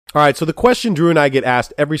All right, so the question Drew and I get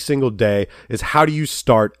asked every single day is, how do you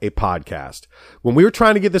start a podcast? When we were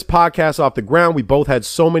trying to get this podcast off the ground, we both had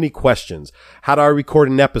so many questions. How do I record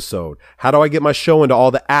an episode? How do I get my show into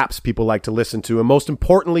all the apps people like to listen to? And most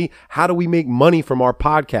importantly, how do we make money from our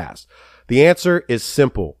podcast? The answer is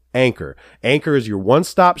simple. Anchor. Anchor is your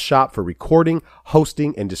one-stop shop for recording,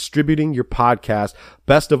 hosting, and distributing your podcast.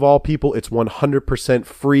 Best of all, people, it's 100%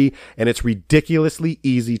 free, and it's ridiculously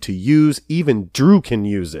easy to use. Even Drew can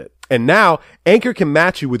use it. And now, Anchor can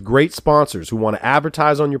match you with great sponsors who want to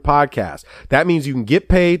advertise on your podcast. That means you can get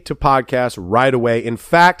paid to podcast right away. In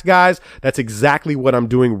fact, guys, that's exactly what I'm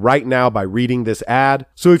doing right now by reading this ad.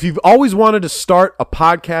 So if you've always wanted to start a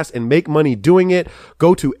podcast and make money doing it,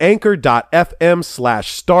 go to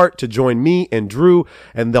anchor.fm/start to join me and Drew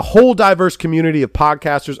and the whole diverse community of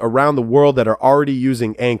podcasters around the world that are already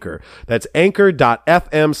using Anchor. That's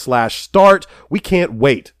anchor.fm/start. We can't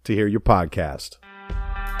wait to hear your podcast.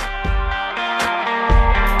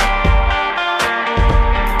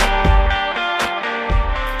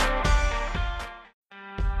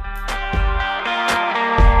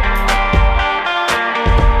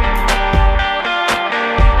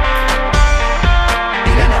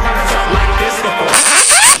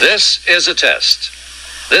 This is a test.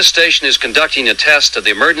 This station is conducting a test of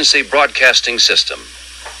the emergency broadcasting system.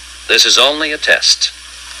 This is only a test.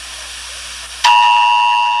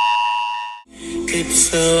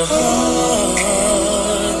 It's so hard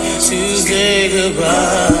to say goodbye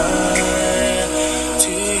to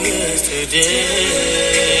yesterday.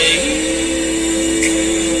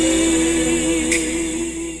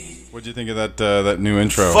 What'd you think of that new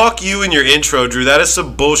intro? Fuck you and your intro, Drew. That is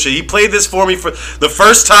some bullshit. He played this for me for the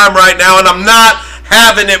first time right now, and I'm not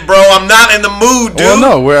having it, bro. I'm not in the mood, dude. Well,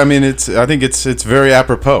 no. I mean, I think it's very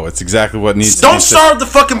apropos. It's exactly what needs to be. Don't start with the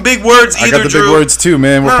fucking big words either, Drew. I got the big words too,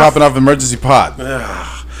 man. We're popping off emergency pod.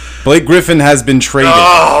 Blake Griffin has been traded.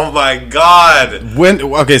 Oh my God!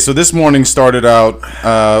 Okay, so this morning started out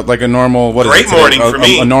like a normal great morning for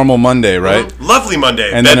me. A normal Monday, right? Lovely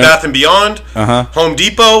Monday. And Bed Bath & Beyond. Home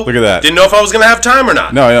Depot. Look at that. Didn't know if I was gonna have time or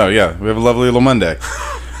not. No, yeah, we have a lovely little Monday.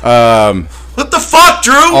 What the fuck,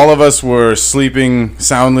 Drew? All of us were sleeping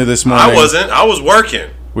soundly this morning. I wasn't. I was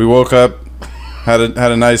working. We woke up, had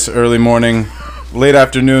a nice early morning, late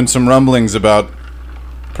afternoon. Some rumblings about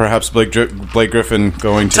perhaps Blake Griffin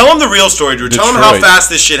going to Tell him the real story, Drew. Detroit. Tell him how fast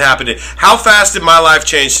this shit happened. How fast did my life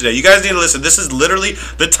change today? You guys need to listen. This is literally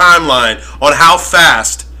the timeline on how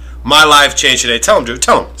fast my life changed today. Tell him, Drew.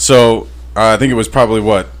 Tell him. So I think it was probably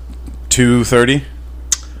 2:30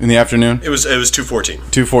 in the afternoon. It was 2:14.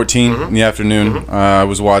 2:14 in the afternoon. I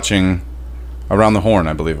was watching Around the Horn,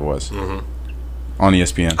 I believe it was, on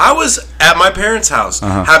ESPN. I was at my parents' house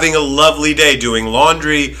having a lovely day doing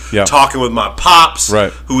laundry, talking with my pops,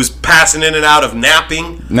 who was passing in and out of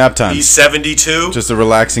napping. Nap time. He's 72. Just a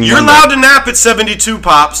relaxing You're Monday. allowed to nap at 72,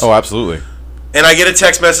 Pops. Oh, absolutely. And I get a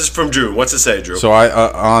text message from Drew. What's it say, Drew? So I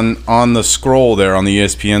on the scroll there, on the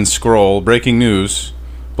ESPN scroll, breaking news: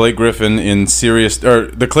 Blake Griffin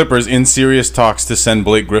the Clippers in serious talks to send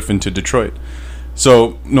Blake Griffin to Detroit.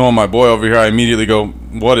 So, knowing my boy over here, I immediately go,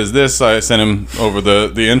 what is this? I sent him over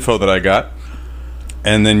the info that I got.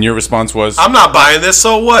 And then your response was, I'm not buying this,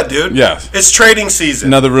 so what, dude? Yeah. It's trading season.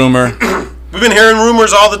 Another rumor. We've been hearing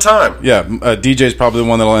rumors all the time. Yeah, DJ's probably the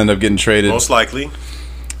one that'll end up getting traded. Most likely.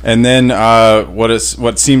 And then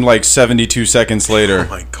what seemed like 72 seconds later. Oh,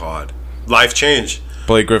 my God. Life changed.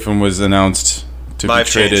 Blake Griffin was announced to be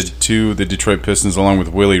traded to the Detroit Pistons along with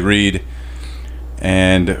Willie Reed.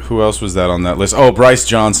 And who else was that on that list? Oh, Bryce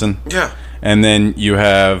Johnson. Yeah. And then you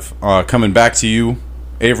have, coming back to you,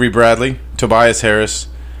 Avery Bradley, Tobias Harris,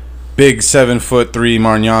 big 7'3"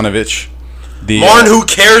 Marjanovic. Marn who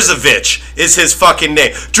cares-a-vitch is his fucking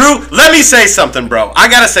name. Drew, let me say something, bro. I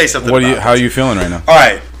gotta say something. How are you feeling right now? All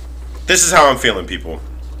right. This is how I'm feeling, people.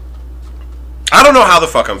 I don't know how the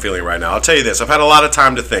fuck I'm feeling right now. I'll tell you this. I've had a lot of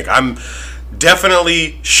time to think. I'm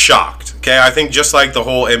definitely shocked. Okay, I think just like the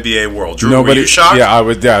whole NBA world. Drew, were you shocked? Yeah, I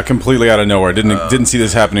was. Yeah, completely out of nowhere. Didn't see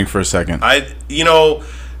this happening for a second.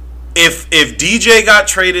 If DJ got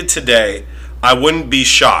traded today, I wouldn't be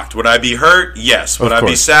shocked. Would I be hurt? Yes. Would I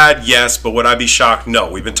be sad? Yes. But would I be shocked?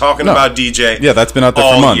 No. We've been talking about DJ. Yeah, that's been out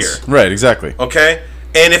there for months. Year. Right. Exactly. Okay.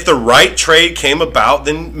 And if the right trade came about,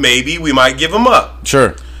 then maybe we might give him up.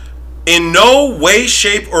 Sure. In no way,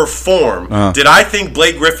 shape, or form did I think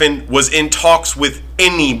Blake Griffin was in talks with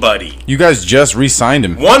anybody. You guys just re-signed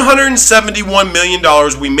him. $171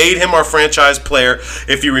 million. We made him our franchise player.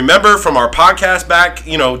 If you remember from our podcast back,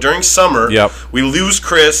 during summer, we lose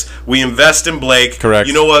Chris, we invest in Blake. Correct.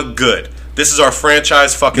 You know what? Good. This is our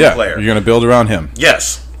franchise fucking player. You're going to build around him.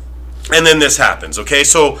 Yes. And then this happens, okay?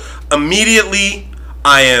 So immediately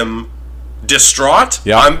I am distraught.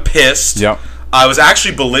 Yep. I'm pissed. Yep. I was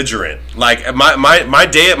actually belligerent. Like my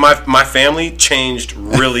day at my family changed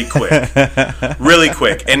really quick. Really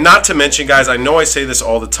quick. And not to mention, guys, I know I say this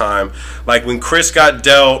all the time, like when Chris got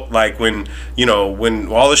dealt, like when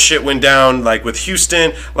all the shit went down, like with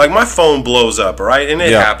Houston, like my phone blows up, all right? And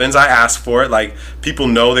it happens. I ask for it. Like people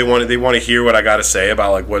know they want to hear what I got to say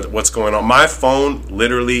about like what's going on. My phone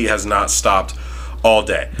literally has not stopped all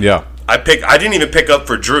day. Yeah. I didn't even pick up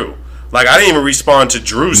for Drew. Like, I didn't even respond to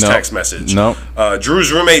Drew's text message. No.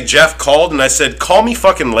 Drew's roommate, Jeff, called, and I said, call me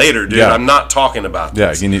fucking later, dude. Yeah. I'm not talking about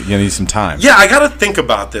this. Yeah, you need some time. Yeah, I got to think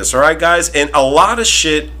about this, all right, guys? And a lot of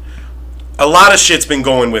shit's been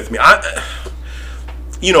going with me.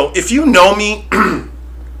 If you know me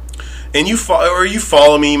and you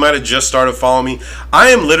follow me, you might have just started following me, I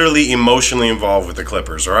am literally emotionally involved with the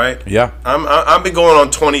Clippers, all right? Yeah. I've been going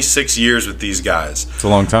on 26 years with these guys. It's a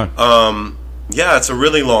long time. Yeah, it's a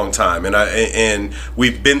really long time, and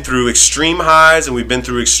we've been through extreme highs and we've been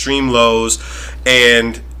through extreme lows,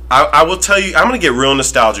 and I will tell you, I'm gonna get real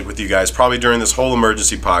nostalgic with you guys probably during this whole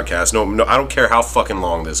emergency podcast. No, I don't care how fucking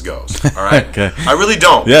long this goes. All right, Okay. I really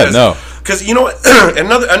don't. Yeah, because you know what?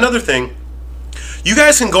 another thing, you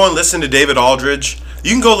guys can go and listen to David Aldridge.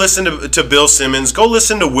 You can go listen to Bill Simmons. Go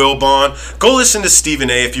listen to Will Bond. Go listen to Stephen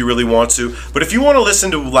A. if you really want to. But if you want to listen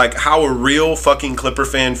to like how a real fucking Clipper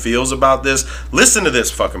fan feels about this, listen to this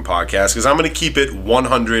fucking podcast because I'm going to keep it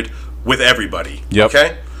 100 with everybody. Yep.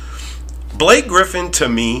 Okay? Blake Griffin, to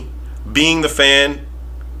me, being the fan,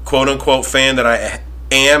 quote-unquote fan that I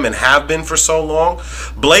am and have been for so long,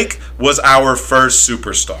 Blake was our first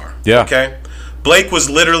superstar. Yeah. Okay? Blake was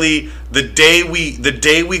literally the day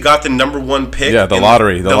we got the number one pick. Yeah, the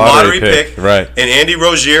lottery pick. Right. And Andy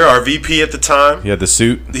Rozier, our VP at the time, He had the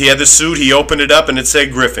suit. He opened it up and it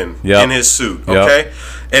said Griffin in his suit. Okay.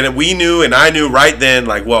 And we knew, and I knew right then,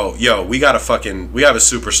 like, whoa, we have a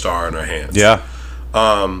superstar in our hands. Yeah.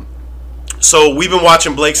 So we've been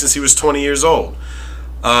watching Blake since he was 20 years old.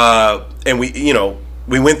 And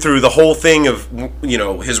we went through the whole thing of,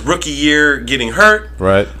 his rookie year getting hurt.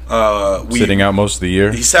 Right. Sitting out most of the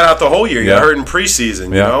year. He sat out the whole year. He got hurt in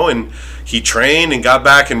preseason, and he trained and got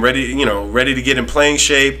back and ready to get in playing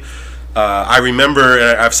shape. I remember,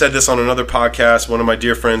 and I've said this on another podcast, one of my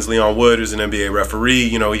dear friends, Leon Wood, who's an NBA referee,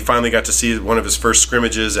 he finally got to see one of his first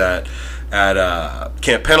scrimmages at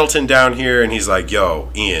Camp Pendleton down here, and he's like, yo,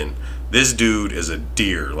 Ian, this dude is a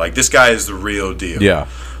deer. Like, this guy is the real deal. Yeah.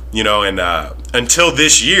 And until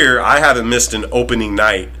this year, I haven't missed an opening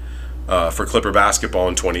night for Clipper basketball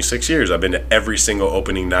in 26 years. I've been to every single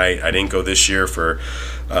opening night. I didn't go this year for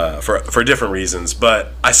different reasons.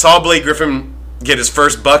 But I saw Blake Griffin get his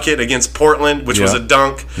first bucket against Portland, which was a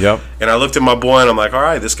dunk. Yep. And I looked at my boy, and I'm like, all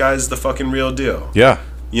right, this guy's the fucking real deal. Yeah.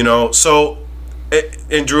 So,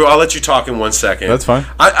 and Drew, I'll let you talk in 1 second. That's fine.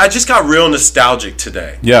 I just got real nostalgic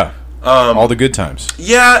today. Yeah. All the good times.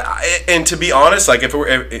 Yeah, and to be honest, like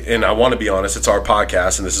and I want to be honest, it's our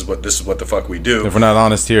podcast, and this is what the fuck we do. If we're not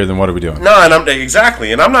honest here, then what are we doing? No, and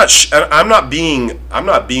I'm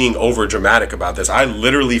not being over dramatic about this. I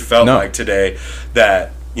literally felt like today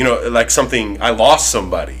that like something, I lost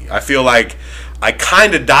somebody. I feel like I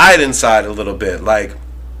kind of died inside a little bit. Like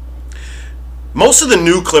most of the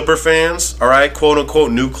new Clipper fans, all right, quote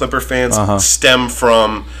unquote new Clipper fans, stem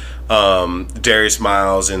from Darius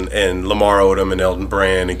Miles and Lamar Odom and Elton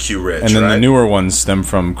Brand and Q Rich. And then the newer ones stem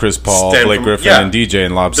from Chris Paul, Blake Griffin, and DJ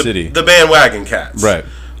in Lob City. The bandwagon cats. Right.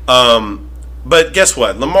 But guess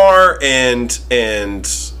what? Lamar and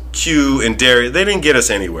Q and Darius, they didn't get us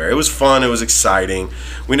anywhere. It was fun. It was exciting.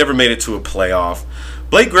 We never made it to a playoff.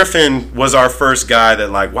 Blake Griffin was our first guy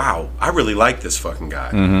that, like, wow, I really like this fucking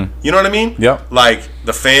guy. Mm-hmm. You know what I mean? Yep. Like,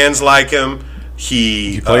 the fans like him.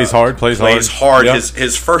 He plays hard. Plays hard. Yep.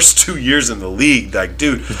 His first 2 years in the league, like,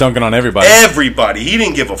 dude, he's dunking on everybody. He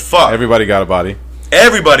didn't give a fuck. Everybody got a body.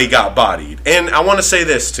 Everybody got bodied. And I want to say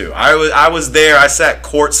this too. I was there. I sat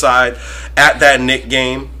courtside at that Knick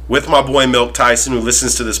game with my boy Milk Tyson, who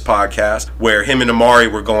listens to this podcast, where him and Amari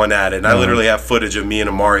were going at it. And I literally have footage of me and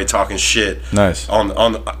Amari talking shit. Nice.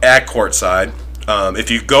 At courtside.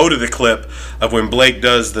 If you go to the clip of when Blake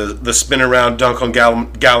does the spin around dunk on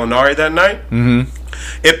Gallinari that night,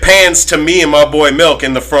 it pans to me and my boy Milk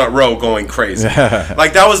in the front row going crazy.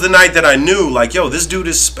 Like, that was the night that I knew, like, yo, this dude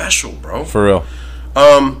is special, bro. For real.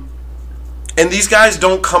 And these guys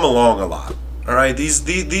don't come along a lot. All right,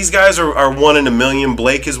 these guys are 1 in a million.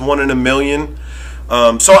 Blake is 1 in a million.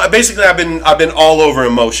 So basically, I've been all over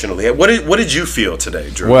emotionally. What did you feel today,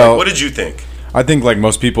 Drew? Well, what did you think? I think, like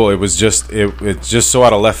most people, it's just so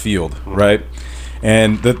out of left field, right?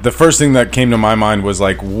 And the first thing that came to my mind was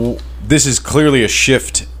like, this is clearly a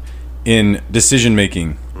shift in decision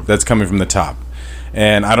making that's coming from the top.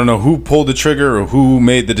 And I don't know who pulled the trigger or who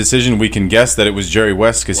made the decision. We can guess that it was Jerry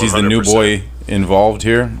West because he's the new boy involved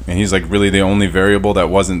here, and he's like really the only variable that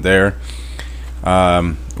wasn't there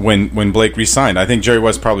when Blake resigned. I think Jerry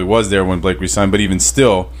West probably was there when Blake resigned, but even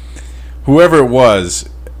still, whoever it was,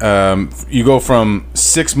 you go from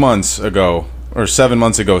 6 months ago or 7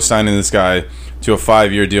 months ago signing this guy to a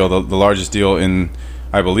 5-year deal, the largest deal in,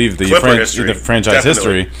 I believe, the franchise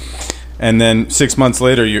history. And then 6 months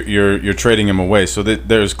later, you're trading him away. So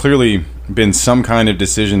there's clearly been some kind of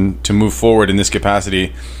decision to move forward in this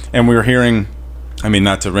capacity. And we're hearing, I mean,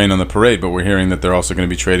 not to rain on the parade, but we're hearing that they're also going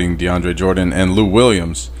to be trading DeAndre Jordan and Lou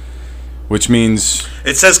Williams, which means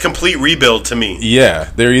it says complete rebuild to me.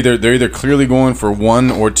 Yeah, they're either clearly going for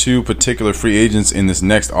one or two particular free agents in this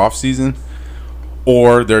next offseason,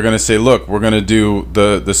 or they're going to say, look, we're going to do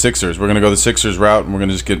the Sixers. We're going to go the Sixers route, and we're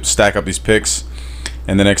going to just stack up these picks.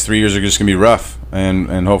 And the next 3 years are just going to be rough,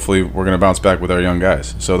 and hopefully we're going to bounce back with our young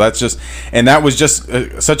guys. So that was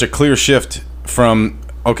just such a clear shift from,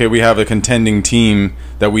 okay, we have a contending team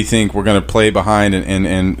that we think we're going to play behind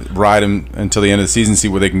and ride them until the end of the season, see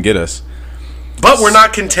where they can get us. But we're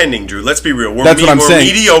not contending, Drew. Let's be real. That's what I'm saying.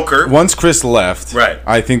 We're mediocre. Once Chris left, right,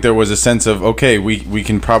 I think there was a sense of, okay, we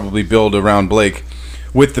can probably build around Blake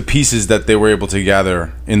with the pieces that they were able to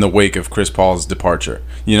gather in the wake of Chris Paul's departure,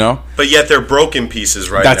 you know? But yet they're broken pieces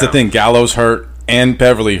right That's now. the thing. Gallows hurt and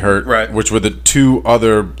Beverly hurt, right, which were the two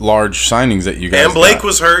other large signings that you guys And Blake got.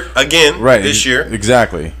 was hurt again this year.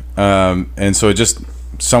 Exactly. And so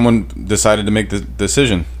someone decided to make the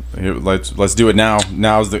decision. Here, let's do it now.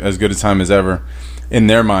 Now is as good a time as ever in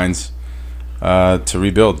their minds to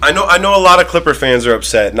rebuild. I know a lot of Clipper fans are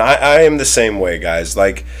upset, and I am the same way, guys.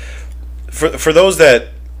 Like, For those that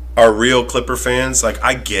are real Clipper fans, like,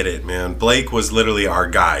 I get it, man. Blake was literally our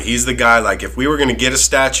guy. He's the guy, like, if we were going to get a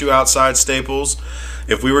statue outside Staples,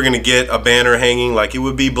 if we were going to get a banner hanging, like, it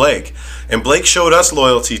would be Blake. And Blake showed us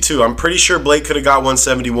loyalty, too. I'm pretty sure Blake could have got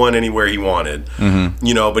 171 anywhere he wanted,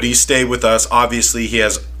 you know, but he stayed with us. Obviously, he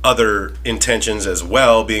has other intentions as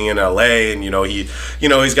well, being in LA, and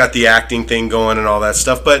he's got the acting thing going and all that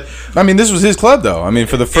stuff. But I mean, this was his club, though. I mean,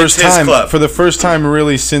 for the first time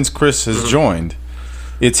really since Chris has joined,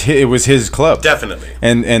 it was his club, definitely.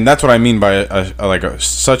 And that's what I mean by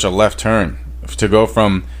such a left turn to go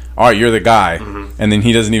from, all right, you're the guy, and then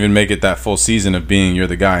he doesn't even make it that full season of being you're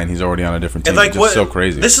the guy, and he's already on a different team. And like, it's so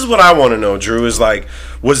crazy. This is what I want to know, Drew. Is like,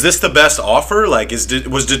 was this the best offer? Like,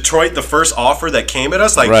 was Detroit the first offer that came at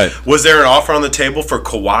us? Like, right. Was there an offer on the table for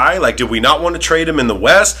Kawhi? Like, did we not want to trade him in the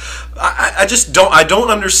West? I just don't. I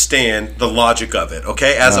don't understand the logic of it.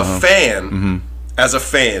 Okay, as a fan. As a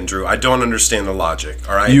fan, Drew, I don't understand the logic.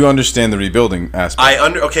 All right, you understand the rebuilding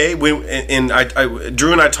aspect.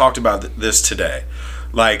 Drew and I talked about this today.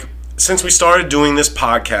 Like, since we started doing this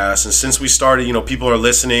podcast, and since we started, people are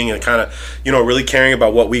listening and kind of, really caring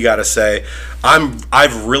about what we got to say.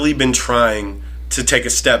 I've really been trying to take a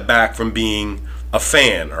step back from being a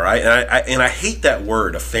fan, all right? And I hate that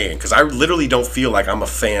word, a fan, because I literally don't feel like I'm a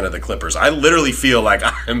fan of the Clippers. I literally feel like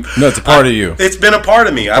I'm... No, it's a part of you. It's been a part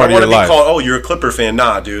of me. I don't want to be called, oh, you're a Clipper fan.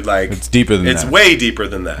 Nah, dude. Like, it's deeper than that. It's way deeper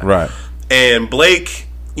than that. Right. And Blake,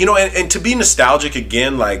 and to be nostalgic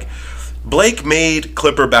again, like, Blake made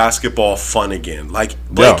Clipper basketball fun again. Like,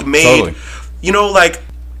 Blake made, totally. Like,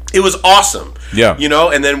 it was awesome. Yeah.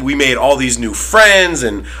 And then we made all these new friends,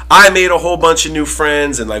 and I made a whole bunch of new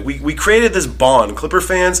friends, and like we created this bond. Clipper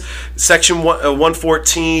fans, Section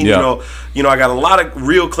 114. Yeah. I got a lot of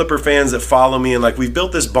real Clipper fans that follow me, and like we've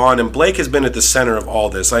built this bond. And Blake has been at the center of all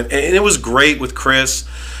this, and it was great with Chris.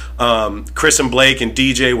 Chris and Blake and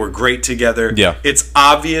DJ were great together. Yeah. It's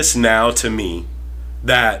obvious now to me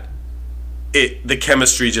that the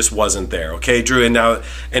chemistry just wasn't there. Okay, Drew,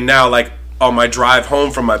 and now like, on my drive home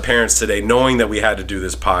from my parents today, knowing that we had to do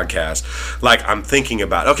this podcast, like, I'm thinking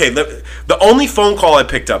about, okay, the only phone call I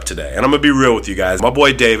picked up today, and I'm going to be real with you guys, my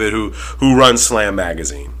boy David, who runs Slam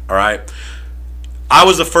Magazine, all right? I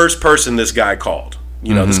was the first person this guy called.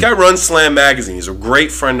 This guy runs Slam Magazine. He's a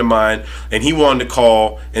great friend of mine, and he wanted to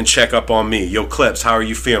call and check up on me. Yo, Clips, how are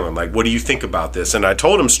you feeling? Like, what do you think about this? And I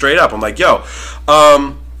told him straight up, I'm like, yo,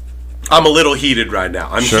 I'm a little heated right now.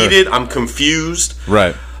 I'm heated. I'm confused.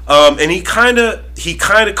 Right. And he kind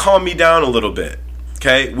of calmed me down a little bit.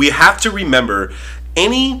 Okay, we have to remember,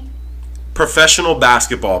 any professional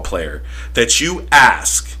basketball player that you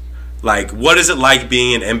ask, like, what is it like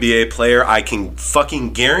being an NBA player? I can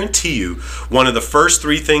fucking guarantee you, one of the first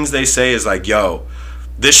three things they say is like, yo,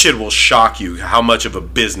 this shit will shock you how much of a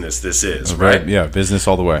business this is. Right? Yeah, business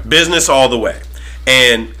all the way. Business all the way.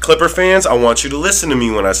 And Clipper fans, I want you to listen to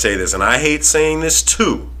me when I say this, and I hate saying this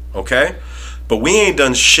too, okay? But we ain't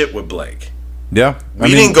done shit with Blake. Yeah. We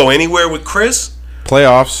didn't go anywhere with Chris.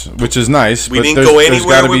 Playoffs, which is nice, We but didn't there's, go there's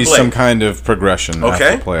anywhere got to be with Blake. some kind of progression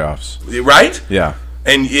Okay. after playoffs. Right? Yeah.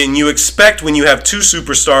 And you expect when you have two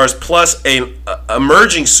superstars plus a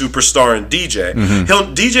emerging superstar in DJ.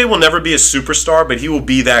 DJ will never be a superstar, but he will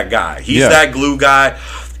be that guy. He's that glue guy.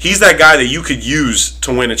 He's that guy that you could use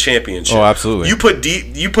to win a championship. Oh, absolutely. You put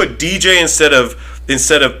DJ instead of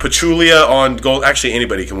Pachulia on Gold. Actually,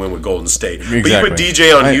 anybody can win with Golden State. Exactly. But you put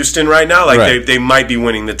DJ on Houston right now, like Right. they might be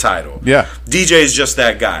winning the title. Yeah. DJ is just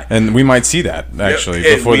that guy. And we might see that, actually,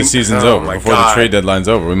 Yeah, before the season's oh over, my before God. the trade deadline's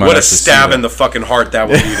over. We might What a have to see stab that. in the fucking heart that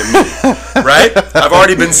would be to me, right? I've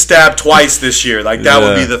already been stabbed twice this year. Like, that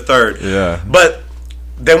would be the third. Yeah. But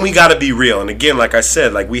then we got to be real. And again, like I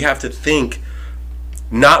said, like, we have to think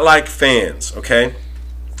not like fans, okay?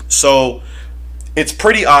 So it's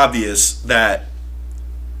pretty obvious that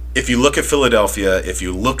if you look at Philadelphia, if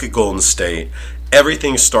you look at Golden State,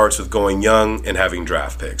 everything starts with going young and having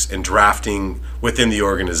draft picks and drafting within the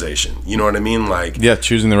organization. You know what I mean? Like, Yeah,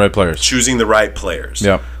 choosing the right players. choosing the right players.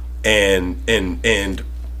 Yeah. And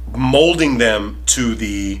molding them to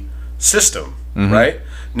the system, Mm-hmm. right?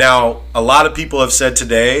 Now, a lot of people have said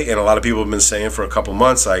today, and a lot of people have been saying for a couple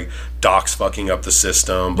months, like, Doc's fucking up the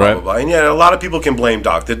system, blah, Right. blah, blah. And yeah, a lot of people can blame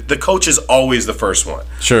Doc. The coach is always the first one.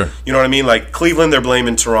 Sure. You know what I mean? Like, Cleveland, they're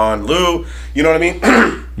blaming Teron Lue. You know what I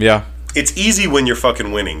mean? Yeah. It's easy when you're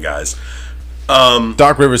fucking winning, guys.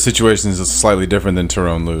 Doc Rivers' situation is slightly different than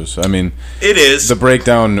Tyrone Lue's. I mean, It is. the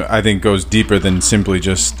breakdown, I think, goes deeper than simply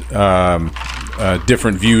just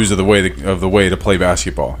different views of the way to play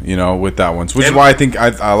basketball. You know, with that one, which is why I think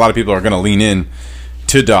a lot of people are going to lean in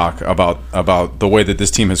to Doc about the way that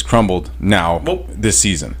this team has crumbled now this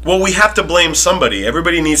season. Well, we have to blame somebody.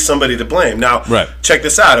 Everybody needs somebody to blame. Now, Right. check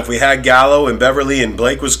this out. If we had Gallo and Beverly and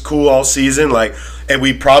Blake was cool all season, like, and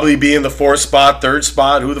we'd probably be in the fourth spot, third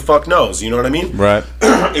spot, who the fuck knows? You know what I mean? Right.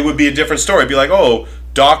 It would be a different story. It'd be like, oh,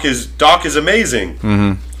 Doc is amazing.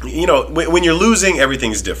 Mm-hmm. You know, when you're losing,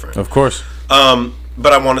 everything's different. Of course.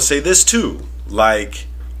 But I want to say this too. Like,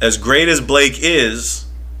 as great as Blake is,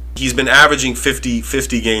 he's been averaging 50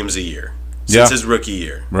 games a year since his rookie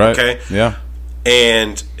year. Right. Okay? Yeah.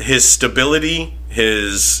 And his stability,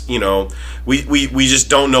 his, you know, we just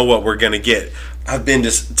don't know what we're going to get. I've been to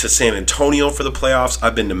San Antonio for the playoffs.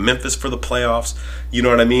 I've been to Memphis for the playoffs. You know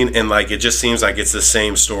what I mean? And, like, it just seems like it's the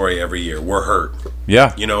same story every year. We're hurt.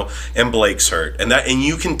 Yeah. You know, and Blake's hurt. And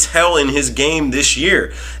you can tell in his game this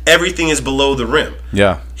year, everything is below the rim.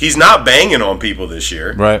 Yeah. He's not banging on people this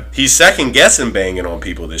year. Right. He's second guessing banging on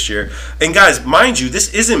people this year. And guys, mind you,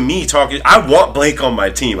 this isn't me talking. I want Blake on my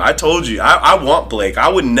team. I told you, I want Blake. I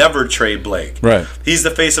would never trade Blake. Right. He's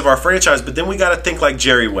the face of our franchise. But then we got to think like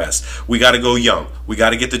Jerry West. We got to go young. We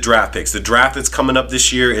got to get the draft picks. The draft that's coming up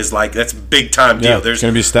this year is like, that's a big time deal. Yeah, it's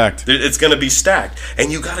going to be stacked. It's going to be stacked.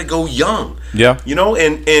 And you got to go young. Yeah. You know,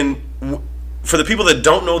 and for the people that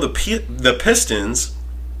don't know the Pistons,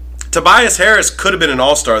 Tobias Harris could have been an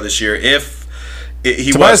all-star this year if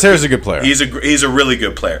he Tobias Harris is a good player. He's a really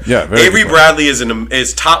good player. Yeah, very Avery good player. Bradley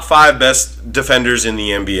is top 5 best defenders in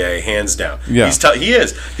the NBA, hands down. Yeah.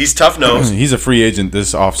 He's tough nosed. He's a free agent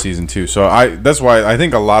this offseason too. So that's why I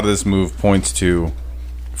think a lot of this move points to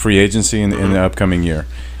free agency in the upcoming year.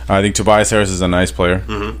 I think Tobias Harris is a nice player.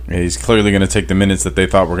 Mm-hmm. He's clearly going to take the minutes that they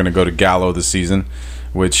thought were going to go to Gallo this season,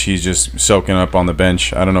 which he's just soaking up on the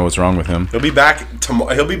bench. I don't know what's wrong with him. He'll be back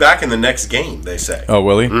He'll be back in the next game, they say. Oh,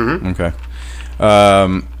 will he? Mm-hmm. Okay.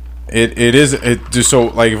 It is just so,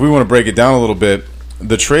 like, if we want to break it down a little bit,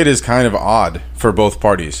 the trade is kind of odd for both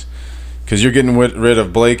parties because you're getting rid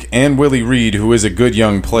of Blake and Willie Reed, who is a good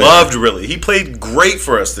young player. Loved Willie. He played great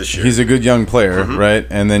for us this year. He's a good young player, right?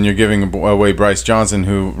 And then you're giving away Bryce Johnson,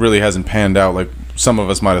 who really hasn't panned out like some of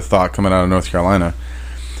us might have thought coming out of North Carolina.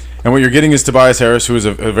 And what you're getting is Tobias Harris, who is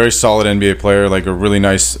a very solid NBA player, like a really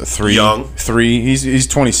nice three. He's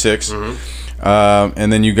 26.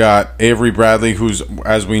 And then you got Avery Bradley, who's,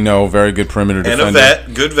 as we know, very good perimeter defender. And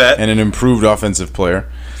a good vet. And an improved offensive player.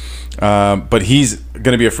 But he's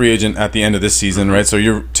going to be a free agent at the end of this season, right? So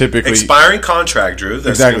you're typically... Expiring contract, Drew. That's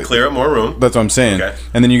Exactly. going to clear up more room. That's what I'm saying. Okay.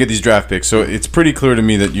 And then you get these draft picks. So it's pretty clear to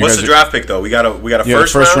me that you What's guys the draft pick, though? We got a you got a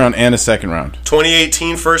first round and a second round.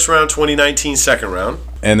 2018 first round, 2019 second round.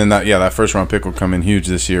 And then that first round pick will come in huge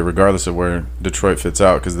this year, regardless of where Detroit fits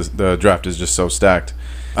out, because the draft is just so stacked.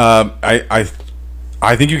 I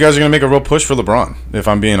think you guys are going to make a real push for LeBron, if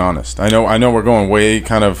I'm being honest. I know we're going way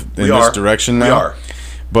kind of in this direction now. We are.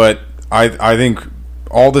 But I think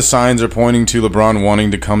all the signs are pointing to LeBron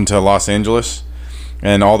wanting to come to Los Angeles.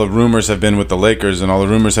 And all the rumors have been with the Lakers, and all the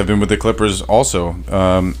rumors have been with the Clippers also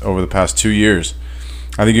over the past 2 years.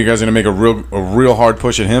 I think you guys are going to make a real hard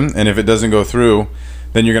push at him, and if it doesn't go through,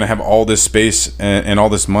 then you're going to have all this space and all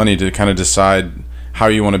this money to kind of decide how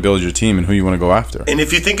you want to build your team and who you want to go after. And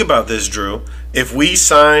if you think about this, Drew, if we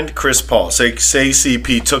signed Chris Paul, say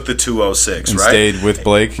CP took the 206, and right? stayed with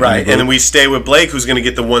Blake. Right, and then we stay with Blake, who's going to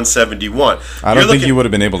get the 171. I don't think you would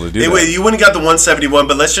have been able to do that. You wouldn't have got the 171,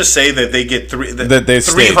 but let's just say that they get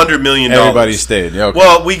 $300 million. Everybody stayed. Yeah, okay.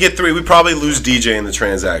 Well, we get three. We probably lose DJ in the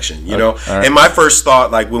transaction, you know. Right. And my first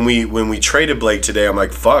thought, like when we traded Blake today, I'm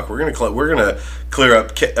like, fuck, we're gonna clear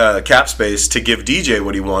up cap space to give DJ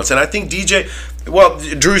what he wants, and I think DJ. Well,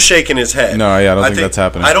 Drew's shaking his head. No, yeah, I don't think that's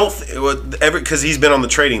happening. I don't because he's been on the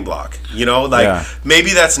trading block. You know, like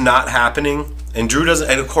maybe that's not happening. And Drew doesn't.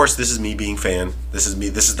 And of course, this is me being fan. This is me.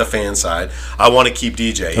 This is the fan side. I want to keep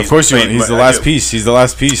DJ. Of course, you want. He's the last piece. He's the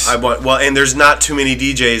last piece. And there's not too many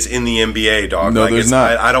DJs in the NBA, dog. No, there's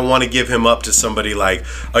not. I don't want to give him up to somebody like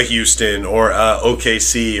a Houston or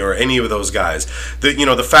OKC or any of those guys.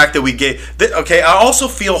 The fact that we get. Okay, I also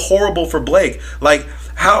feel horrible for Blake. Like.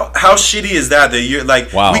 How shitty is that you're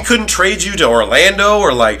like we couldn't trade you to Orlando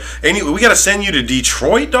or we got to send you to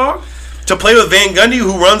Detroit, dog, to play with Van Gundy,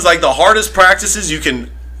 who runs like the hardest practices you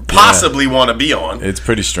can possibly want to be on. It's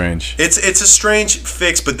pretty strange. It's a strange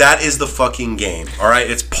fix, but that is the fucking game. All right,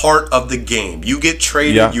 it's part of the game. You get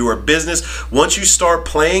traded, you are business. Once you start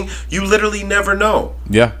playing, you literally never know.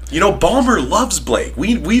 Yeah, Ballmer loves Blake.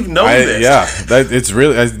 We've known this. Yeah, it's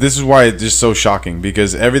really. This is why it's just so shocking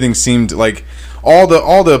because everything seemed like. All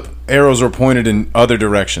the arrows were pointed in other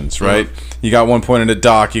directions, right? Mm-hmm. You got one pointed at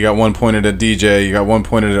Doc, you got one pointed at DJ, you got one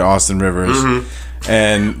pointed at Austin Rivers,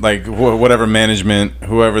 and like whatever management,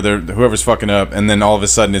 whoever's fucking up, and then all of a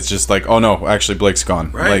sudden it's just like, oh no, actually Blake's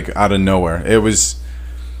gone, like out of nowhere. It was.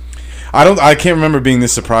 I can't remember being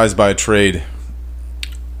this surprised by a trade.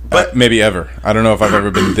 But maybe ever. I don't know if I've ever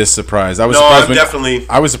been this surprised. I was surprised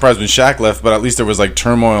when Shaq left, but at least there was like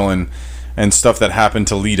turmoil and stuff that happened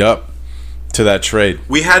to lead up to that trade.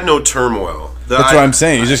 We had no turmoil. That's what I'm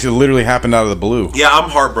saying. It just literally happened out of the blue. Yeah, I'm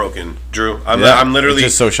heartbroken, Drew. I'm literally it's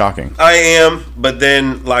just so shocking. I am, but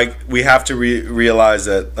then we have to realize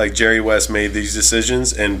that Jerry West made these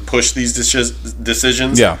decisions and pushed these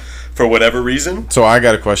decisions for whatever reason. So I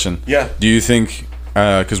got a question. Yeah. Do you think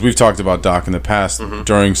because we've talked about Doc in the past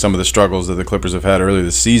during some of the struggles that the Clippers have had earlier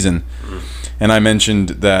this season, and I mentioned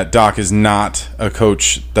that Doc is not a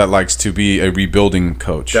coach that likes to be a rebuilding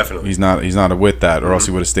coach. Definitely. He's not with that, or else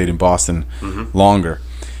he would have stayed in Boston longer.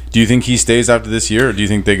 Do you think he stays after this year, or do you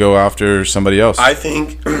think they go after somebody else? I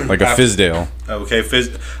think like a Fizdale. Okay,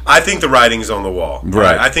 I think the writing's on the wall.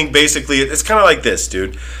 Right. I think basically it's kind of like this,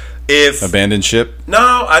 dude. If abandoned ship? No,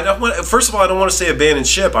 I don't want. First of all, I don't want to say abandoned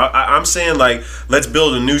ship. I'm saying let's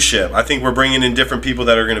build a new ship. I think we're bringing in different people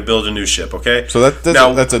that are going to build a new ship. Okay, so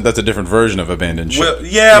that's a different version of abandoned ship. Well,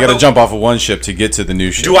 yeah, you got to jump off of one ship to get to the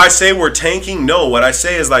new ship. Do I say we're tanking? No. What I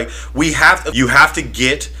say is you have to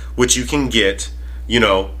get what you can get,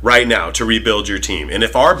 right now to rebuild your team. And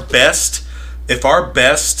if our best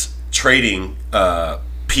trading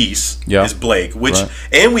piece is Blake,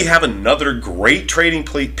 and we have another great trading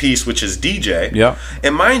piece, which is DJ. Yeah.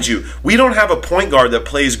 And mind you, we don't have a point guard that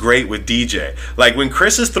plays great with DJ. Like when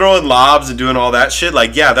Chris is throwing lobs and doing all that shit,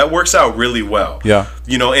 that works out really well. Yeah.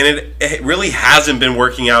 And it really hasn't been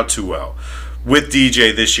working out too well with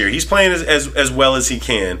DJ this year. He's playing as well as he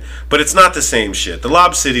can, but it's not the same shit. The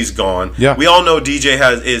Lob City's gone. Yeah. We all know DJ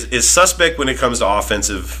is suspect when it comes to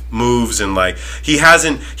offensive moves, and he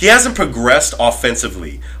hasn't progressed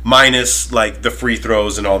offensively, minus the free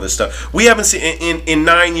throws and all this stuff. We haven't seen in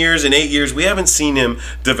 9 years and 8 years, we haven't seen him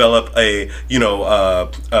develop a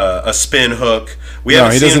spin hook. We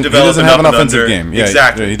haven't seen him develop an offensive game. Yeah,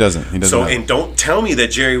 exactly. He doesn't. So and don't tell me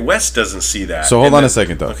that Jerry West doesn't see that. So hold on a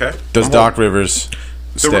second though. Okay. Does Doc Rivers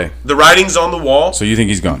stay? The writing's on the wall. So you think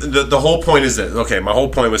he's gone? The whole point is this. Okay, my whole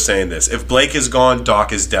point was saying this. If Blake is gone,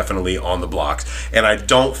 Doc is definitely on the blocks. And I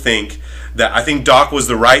don't think that... I think Doc was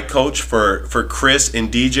the right coach for Chris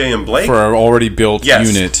and DJ and Blake. For an already built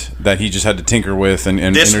unit that he just had to tinker with and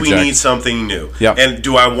this interject. We need something new. Yeah. And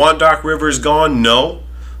do I want Doc Rivers gone? No.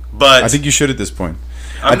 But... I think you should at this point.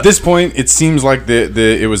 At this point, it seems like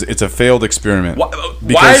it's a failed experiment.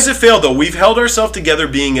 Why is it failed though? We've held ourselves together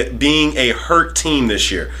being a hurt team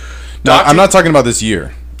this year. No, I'm not talking about this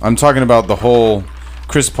year. I'm talking about the whole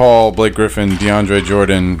Chris Paul, Blake Griffin, DeAndre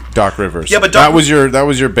Jordan, Doc Rivers. Yeah, but that was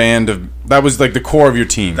your band of the core of your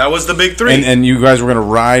team. That was the big three. And you guys were going to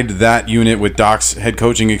ride that unit with Doc's head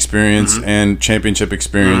coaching experience and championship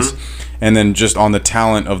experience, and then just on the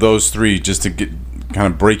talent of those three, just to kind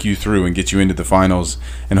of break you through and get you into the finals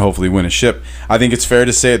and hopefully win a ship. I think it's fair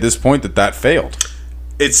to say at this point that failed.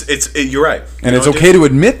 You're right. And it's okay to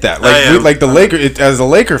admit that. Like the Laker, as a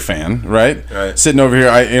Laker fan, right? Sitting over here,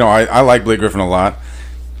 I like Blake Griffin a lot.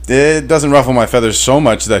 It doesn't ruffle my feathers so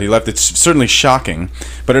much that he left. It's certainly shocking,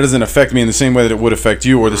 but it doesn't affect me in the same way that it would affect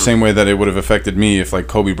you, or the same way that it would have affected me if like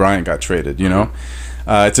Kobe Bryant got traded. You know,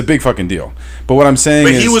 it's a big fucking deal. But what I'm saying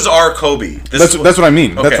is, he was our Kobe. That's what I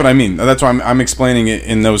mean. Okay. That's what I mean. That's why I'm explaining it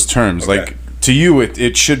in those terms. Okay. Like to you,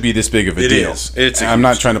 it should be this big of a deal. I'm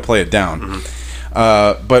not trying to play it down.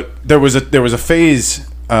 But there was a phase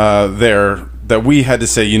there that we had to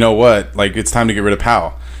say, you know what, like it's time to get rid of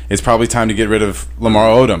Powell. It's probably time to get rid of Lamar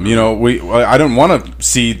Odom. You know, I don't want to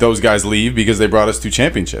see those guys leave because they brought us 2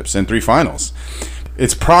 championships and 3 finals.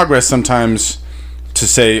 It's progress sometimes to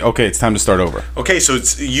say, okay, it's time to start over. Okay, so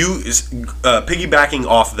it's piggybacking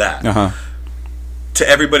off that. To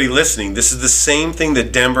everybody listening, this is the same thing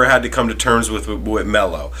that Denver had to come to terms with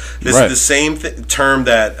Melo. This is the same term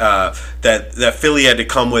that Philly had to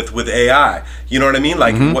come with AI. You know what I mean?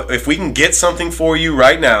 Like, if we can get something for you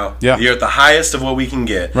right now, you're at the highest of what we can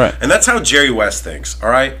get. Right. And that's how Jerry West thinks, all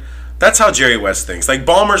right? That's how Jerry West thinks. Like,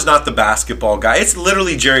 Ballmer's not the basketball guy. It's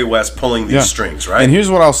literally Jerry West pulling these strings, right? And here's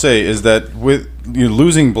what I'll say is that with you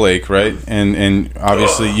losing Blake, right, and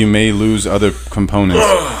obviously you may lose other components.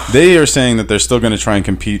 They are saying that they're still going to try and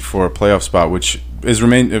compete for a playoff spot, which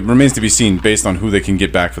remains to be seen based on who they can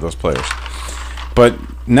get back for those players. But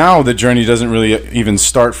now the journey doesn't really even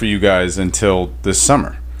start for you guys until this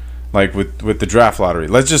summer, like with the draft lottery.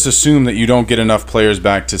 Let's just assume that you don't get enough players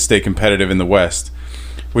back to stay competitive in the West,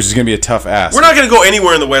 which is going to be a tough ask. We're not going to go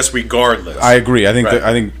anywhere in the West regardless. I agree. I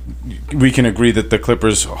think we can agree that the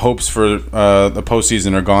Clippers' hopes for the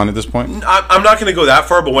postseason are gone at this point. I'm not going to go that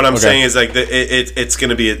far, but what I'm saying is like it's going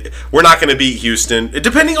to be we're not going to beat Houston,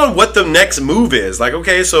 depending on what the next move is. Like,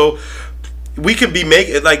 okay, so we could be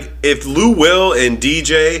making like if Lou Will and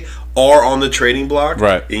DJ are on the trading block,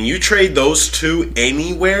 right, and you trade those 2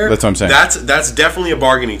 anywhere, that's what I'm saying. That's definitely a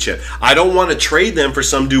bargaining chip. I don't want to trade them for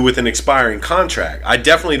some dude with an expiring contract. I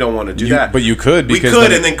definitely don't want to do that. But you could, because we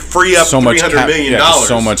could, and then free up $300 million.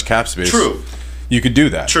 So much cap space. True. You could do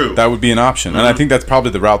that. True. That would be an option, and I think that's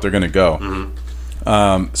probably the route they're going to go.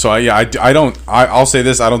 I'll say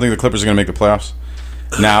this: I don't think the Clippers are going to make the playoffs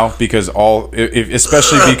now, because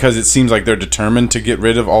especially because it seems like they're determined to get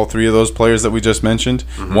rid of all 3 of those players that we just mentioned,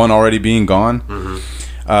 one already being gone.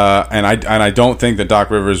 And I don't think that Doc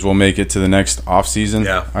Rivers will make it to the next offseason.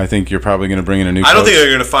 Yeah. I think you're probably going to bring in a new coach. I don't think they're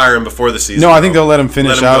going to fire him before the season. No, I think they'll let him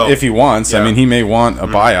finish out if he wants. Yeah. I mean, he may want a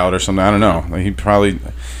buyout or something. I don't know. Like, he probably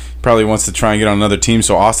wants to try and get on another team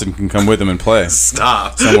so Austin can come with him and play.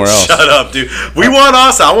 Stop. Somewhere else. Shut up, dude. We want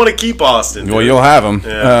Austin. I want to keep Austin. Dude. Well, you'll have him.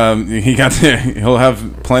 Yeah. He'll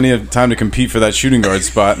have plenty of time to compete for that shooting guard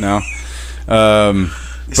spot now.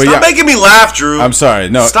 Stop making me laugh, Drew. I'm sorry.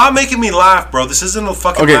 No. Stop making me laugh, bro. This isn't a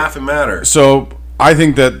fucking laughing matter. So I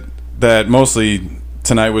think that mostly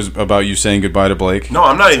tonight was about you saying goodbye to Blake. No,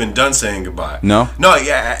 I'm not even done saying goodbye. No? No,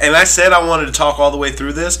 yeah, and I said I wanted to talk all the way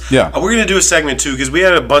through this. Yeah. We're going to do a segment, too, because we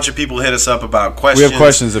had a bunch of people hit us up about questions. We have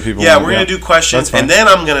questions that people want. Yeah, we're going to do questions, and then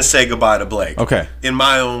I'm going to say goodbye to Blake. Okay. In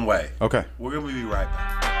my own way. Okay. We're going to be right back.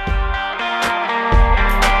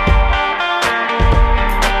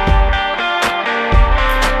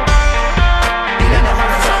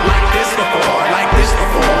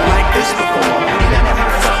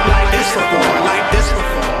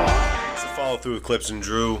 Through with Clips and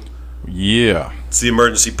Drew. Yeah. It's the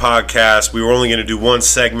Emergency Podcast. We were only going to do 1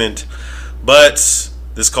 segment, but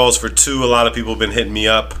this calls for 2. A lot of people have been hitting me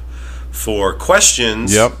up for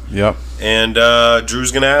questions. Yep. And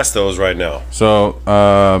Drew's going to ask those right now. So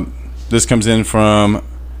this comes in from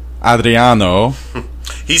Adriano.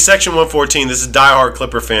 He's Section 114. This is a diehard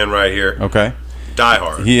Clipper fan right here. Okay.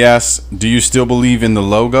 Diehard. He asks, do you still believe in the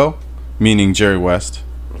logo? Meaning Jerry West.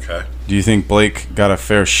 Okay. Do you think Blake got a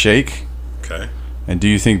fair shake? Okay. And do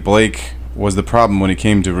you think Blake was the problem when it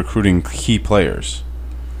came to recruiting key players?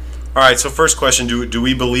 All right, so first question, do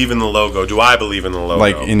we believe in the logo? Do I believe in the logo?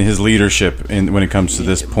 Like in his leadership when it comes to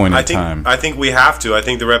this point in time? I think we have to. I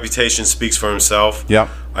think the reputation speaks for himself. Yep.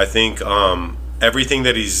 I think everything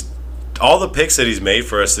that all the picks that he's made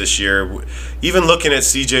for us this year, even looking at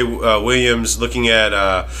C.J. Williams, looking at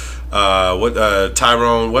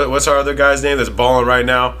Tyrone, what's our other guy's name that's balling right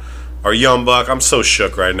now? Our young buck. I'm so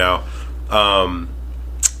shook right now.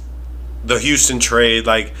 The Houston trade,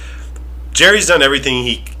 like Jerry's done everything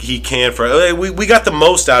he can for. We got the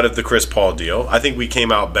most out of the Chris Paul deal. I think we came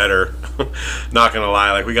out better. Not gonna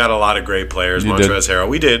lie, like we got a lot of great players. Montrezl Harrell,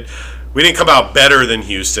 we did. we didn't come out better than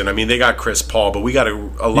Houston. I mean, they got Chris Paul, but we got a lot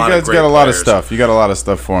of great players. You guys got a lot of stuff. You got a lot of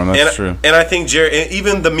stuff for him. That's true. And I think Jerry,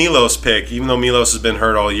 even the Milos pick, even though Milos has been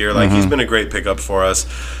hurt all year, like he's been a great pickup for us.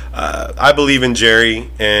 I believe in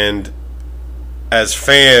Jerry, and as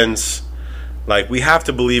fans, like we have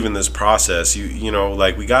to believe in this process. You know,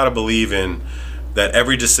 like we got to believe in that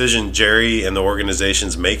every decision Jerry and the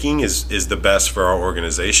organization's making is the best for our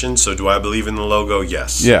organization. So do I believe in the logo?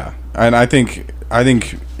 Yes. Yeah, and I think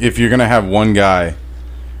if you're gonna have one guy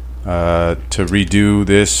to redo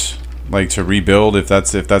this, like to rebuild, if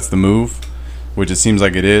that's the move, which it seems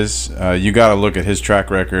like it is, you got to look at his track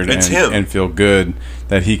record and feel good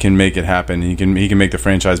that he can make it happen. He can make the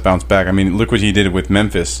franchise bounce back. I mean, look what he did with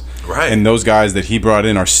Memphis, right? And those guys that he brought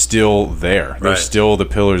in are still there. They're still the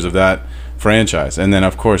pillars of that franchise. And then,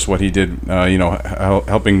 of course, what he did,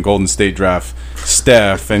 helping Golden State draft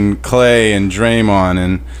Steph and Clay and Draymond,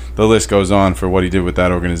 and the list goes on for what he did with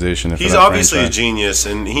that organization. He's obviously a genius,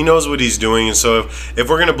 and he knows what he's doing. And so if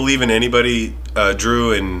we're going to believe in anybody,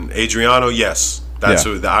 Drew and Adriano, yes, that's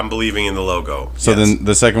who I'm believing in the logo. So then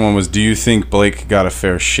the second one was, do you think Blake got a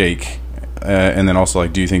fair shake? And then also,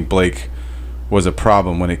 like, do you think Blake was a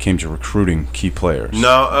problem when it came to recruiting key players?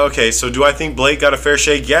 No. Okay, so do I think Blake got a fair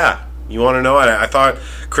shake? Yeah. You want to know? I thought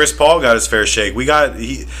Chris Paul got his fair shake. We got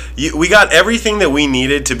everything that we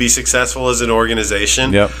needed to be successful as an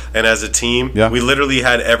organization and as a team. Yep. We literally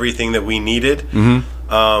had everything that we needed,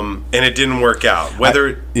 and it didn't work out.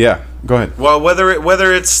 Go ahead. Well,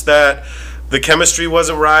 whether it's that the chemistry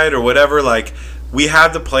wasn't right or whatever, like we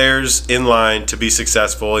had the players in line to be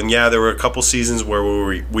successful, and there were a couple seasons where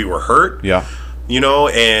we were hurt. Yeah. You know,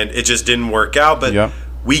 and it just didn't work out, but.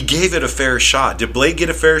 We gave it a fair shot. Did Blake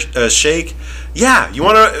get a fair shake? Yeah. You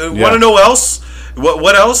want to know else?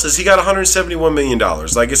 What else? Is he got $171 million?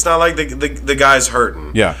 Like, it's not like the guy's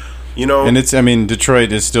hurting. Yeah. You know? And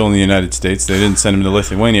Detroit is still in the United States. They didn't send him to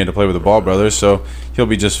Lithuania to play with the Ball brothers, so he'll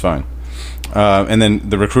be just fine. And then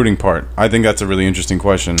the recruiting part. I think that's a really interesting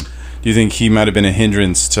question. Do you think he might have been a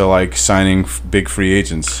hindrance to, like, signing big free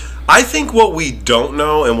agents? I think what we don't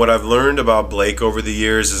know, and what I've learned about Blake over the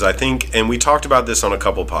years, is I think, and we talked about this on a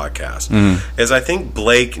couple podcasts, is I think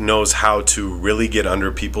Blake knows how to really get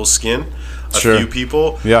under people's skin. Few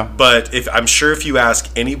people. Yeah. But I'm sure if you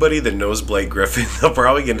ask anybody that knows Blake Griffin, they're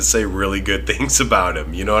probably going to say really good things about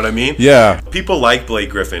him. You know what I mean? Yeah. People like Blake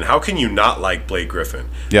Griffin. How can you not like Blake Griffin?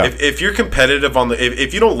 Yeah. If you're competitive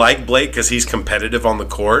if you don't like Blake because he's competitive on the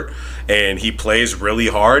court and he plays really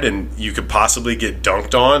hard and you could possibly get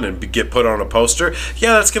dunked on and get put on a poster,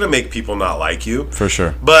 that's going to make people not like you. For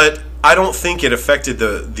sure. But I don't think it affected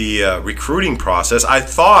the recruiting process. I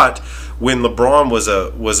thought when LeBron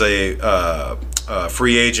was a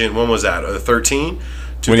free agent, when was that? 13?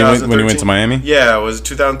 When he went to Miami? Yeah, it was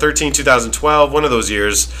 2013, 2012, one of those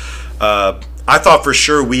years. I thought for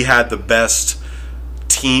sure we had the best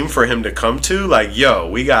team for him to come to. Like,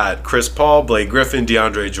 we got Chris Paul, Blake Griffin,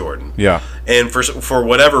 DeAndre Jordan. Yeah. And for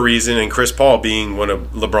whatever reason, and Chris Paul being one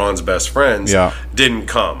of LeBron's best friends, didn't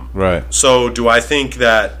come. Right. So do I think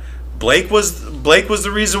that Blake was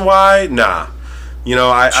the reason why? Nah. You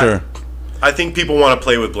know, I think people want to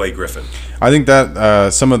play with Blake Griffin. I think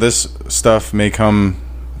that some of this stuff may come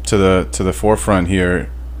to the forefront here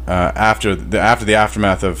after the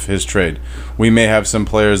aftermath of his trade. We may have some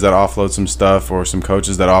players that offload some stuff, or some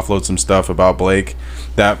coaches that offload some stuff about Blake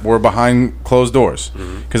that were behind closed doors.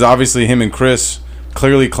 Because obviously him and Chris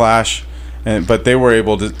clearly clash, but they were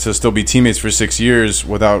able to still be teammates for 6 years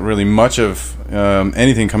without really much of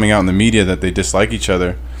anything coming out in the media that they dislike each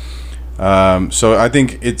other. So I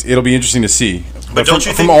think it'll be interesting to see. But don't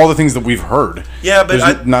you think, from all the things that we've heard, but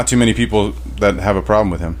there's not too many people that have a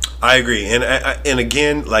problem with him. I agree, and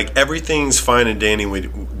again, like everything's fine and dandy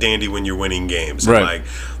when you're winning games. Right. And like,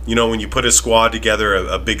 you know, when you put a squad together,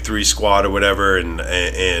 a big three squad or whatever,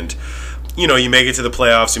 and you know, you make it to the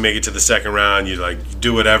playoffs, you make it to the second round, you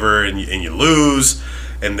do whatever, and you lose,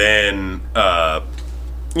 and then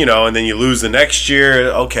you know, and then you lose the next year.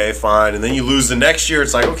 Okay, fine, and then you lose the next year.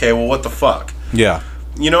 It's like, okay, well, what the fuck? Yeah.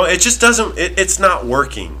 You know, it just doesn't. It's not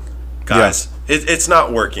working, guys. Yeah. It's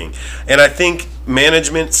not working, and I think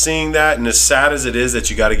management seeing that, and as sad as it is that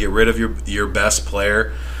you got to get rid of your best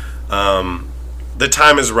player, the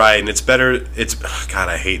time is right, and it's better. God,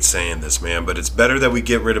 I hate saying this, man, but it's better that we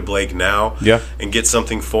get rid of Blake now, and get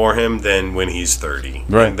something for him than when he's 30.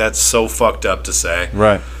 Right. And that's so fucked up to say.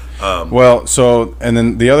 Right. Well, so, and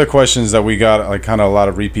then the other questions that we got, like, kind of a lot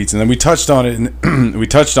of repeats, and then we touched on it.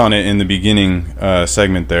 In the beginning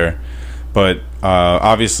segment there, but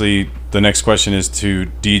obviously the next question is to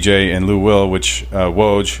DJ and Lou Will, which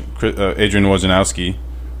Woj, Adrian Wojnarowski,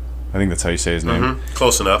 I think that's how you say his name.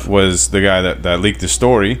 Close enough. Was the guy that leaked the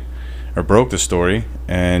story or broke the story,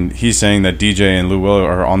 and he's saying that DJ and Lou Will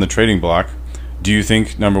are on the trading block. Do you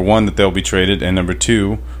think, number one, that they'll be traded, and number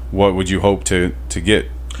two, what would you hope to get?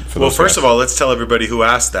 Well, first of all, let's tell everybody who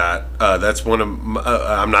asked that. That's one of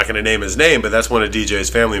I'm not going to name his name, but that's one of DJ's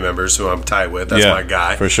family members who I'm tight with. That's my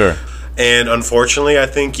guy for sure. And unfortunately, I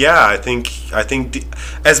think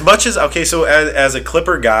as much as so as a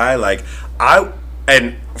Clipper guy, like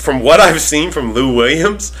and from what I've seen from Lou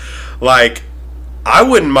Williams, like I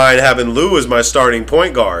wouldn't mind having Lou as my starting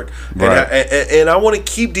point guard, right. and I want to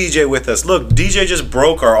keep DJ with us. Look, DJ just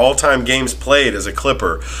broke our all-time games played as a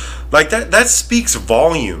Clipper. Like that speaks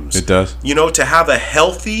volumes. It does. You know, to have a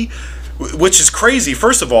healthy, which is crazy.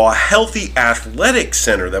 First of all, a healthy athletic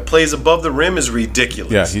center that plays above the rim is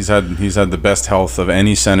ridiculous. Yeah, he's had the best health of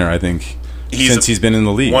any center, I think, since he's been in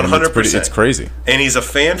the league. 100%. It's crazy. And he's a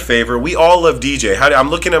fan favorite. We all love DJ. I'm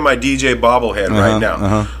looking at my DJ bobblehead right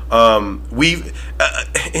now.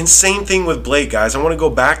 Insane thing with Blake, guys. I want to go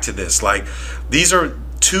back to this. Like, these are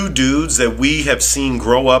two dudes that we have seen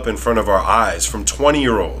grow up in front of our eyes from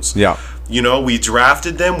 20-year-olds. Yeah. You know, we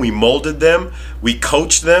drafted them, we molded them, we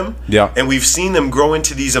coached them, and we've seen them grow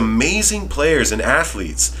into these amazing players and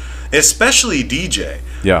athletes, especially DJ.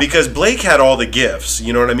 Yeah. Because Blake had all the gifts,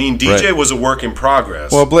 you know what I mean? DJ was a work in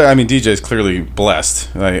progress. Well, DJ's clearly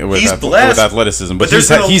blessed. He's blessed with athleticism, but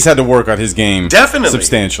he's had to work on his game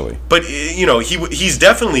substantially. But, you know, he's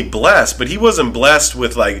definitely blessed, but he wasn't blessed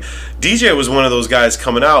with, like, DJ was one of those guys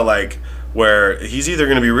coming out, like, where he's either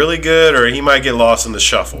going to be really good or he might get lost in the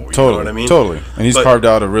shuffle. You know what I mean? Totally. And he's carved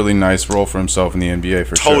out a really nice role for himself in the NBA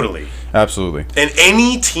for sure. Totally. Absolutely. And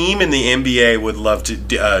any team in the NBA would love to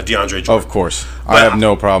DeAndre Jordan. Of course. I have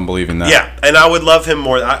no problem believing that. Yeah, and I would love him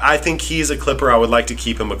more. I think he's a Clipper. I would like to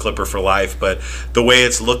keep him a Clipper for life. But the way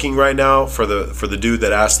it's looking right now for the dude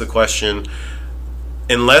that asked the question,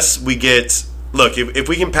 unless we get... Look, if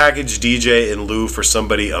we can package DJ and Lou for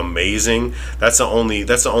somebody amazing, that's the only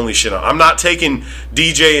shit. I'm not taking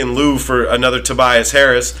DJ and Lou for another Tobias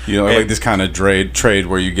Harris. You know, like this kind of trade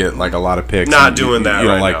where you get like a lot of picks. Not doing that. You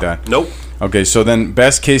don't right like now. that. Nope. Okay, so then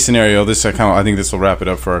best case scenario. I think this will wrap it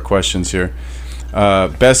up for our questions here.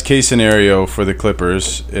 Best case scenario for the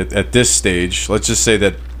Clippers at this stage. Let's just say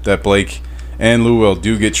that Blake and Lou Will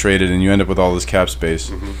do get traded, and you end up with all this cap space.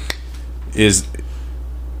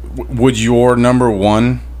 Would your number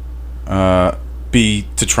one be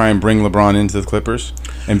to try and bring LeBron into the Clippers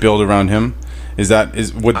and build around him?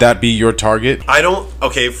 Would that be your target?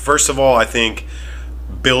 Okay, first of all, I think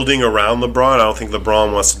building around LeBron, I don't think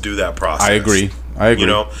LeBron wants to do that process. I agree. You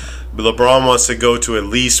know, but LeBron wants to go to at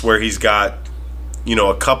least where he's got, you know,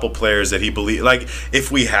 a couple players that he believes. Like,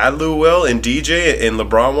 if we had Lou Will and DJ and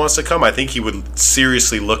LeBron wants to come, I think he would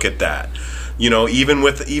seriously look at that. You know, even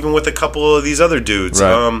with a couple of these other dudes.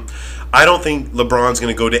 Right. I don't think LeBron's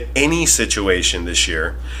going to go to any situation this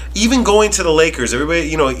year. Even going to the Lakers, everybody,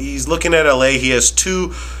 you know, he's looking at LA. He has two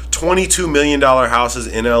 $22 million houses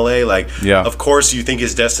in LA. Like, of course, you think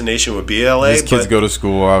his destination would be LA. His kids go to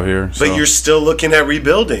school out here. So. But you're still looking at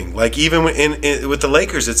rebuilding. Like, even with the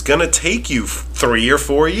Lakers, it's going to take you 3 or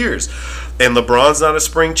 4 years. And LeBron's not a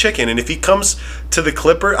spring chicken. And if he comes to the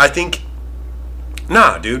Clipper, I think...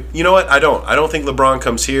 Nah, dude. You know what? I don't think LeBron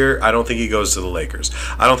comes here. I don't think he goes to the Lakers.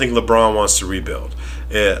 I don't think LeBron wants to rebuild.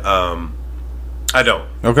 I don't.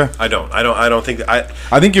 Okay. I don't think...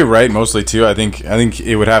 I think you're right mostly, too. I think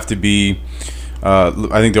it would have to be... I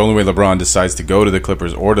think the only way LeBron decides to go to the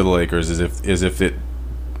Clippers or to the Lakers is if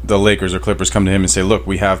the Lakers or Clippers come to him and say, look,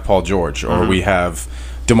 we have Paul George or we have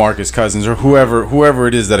DeMarcus Cousins or whoever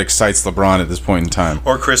it is that excites LeBron at this point in time.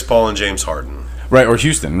 Or Chris Paul and James Harden. Right, or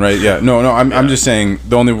Houston, right? Yeah, no. I'm just saying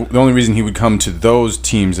the only reason he would come to those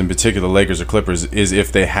teams in particular, Lakers or Clippers, is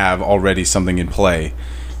if they have already something in play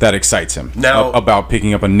that excites him. Now, about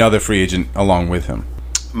picking up another free agent along with him.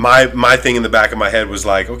 My thing in the back of my head was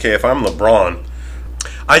like, okay, if I'm LeBron,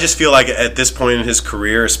 I just feel like at this point in his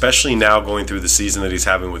career, especially now going through the season that he's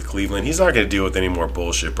having with Cleveland, he's not going to deal with any more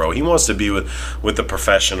bullshit, bro. He wants to be with the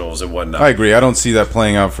professionals and whatnot. I agree. I don't see that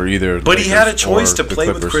playing out for either. But he had a choice to play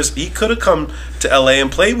with Chris. He could have come to LA and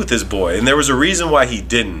played with his boy, and there was a reason why he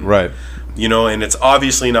didn't. Right. You know, and it's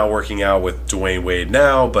obviously not working out with Dwayne Wade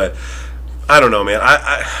now, but I don't know, man.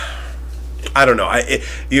 I don't know. I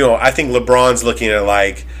think LeBron's looking at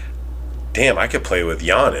like, damn, I could play with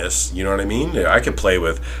Giannis. You know what I mean? I could play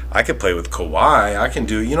with Kawhi. I can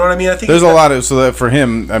do. You know what I mean? I think there's a lot of, so that for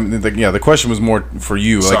him, I mean, the question was more for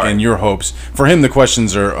you, like, and your hopes. For him, the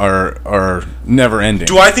questions are never ending.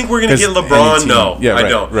 Do I think we're going to get LeBron? No, yeah, I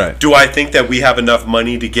don't. Right. Do I think that we have enough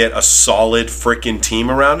money to get a solid freaking team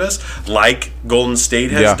around us, like Golden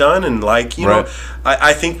State has done, and like you know,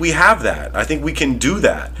 I think we have that. I think we can do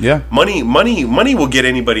that. Yeah, money will get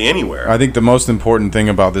anybody anywhere. I think the most important thing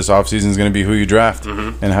about this offseason is going to be who you draft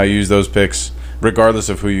and how you use those picks, regardless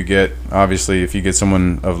of who you get. Obviously, if you get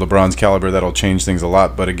someone of LeBron's caliber, that'll change things a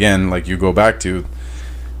lot. But again, like you go back to,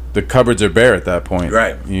 the cupboards are bare at that point.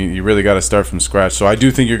 Right. You really got to start from scratch. So I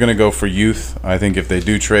do think you're going to go for youth. I think if they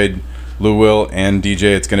do trade Lou Will and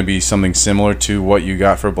DJ, it's going to be something similar to what you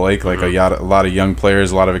got for Blake, like a lot of young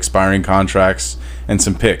players, a lot of expiring contracts, and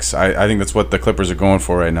some picks. I think that's what the Clippers are going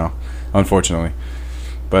for right now, unfortunately.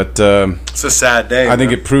 But it's a sad day. I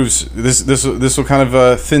think it proves this will kind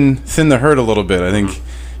of thin the herd a little bit. I think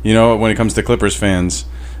you know, when it comes to Clippers fans,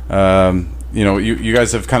 you know, you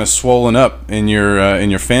guys have kind of swollen up in your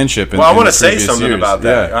fanship. Well, I want to say something about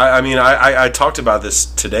that. Yeah. I mean, I talked about this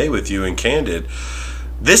today with you in Candid.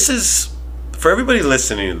 This is, for everybody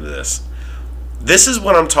listening to this, this is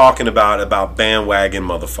what I'm talking about bandwagon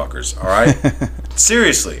motherfuckers, all right?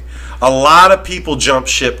 Seriously. A lot of people jump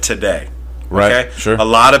ship today. Right, okay? Sure. A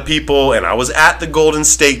lot of people, and I was at the Golden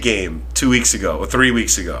State game 2 weeks ago, or 3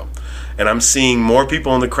 weeks ago, and I'm seeing more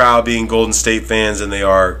people in the crowd being Golden State fans than they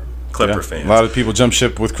are Clipper fans. A lot of people jump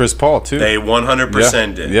ship with Chris Paul, too. They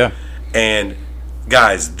 100% did. Yeah. And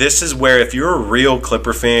guys, this is where, if you're a real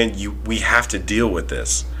Clipper fan, we have to deal with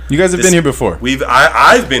this. You guys have been here before.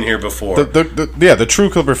 I've been here before. The true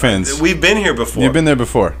Clipper fans. We've been here before. You've been there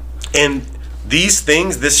before. And these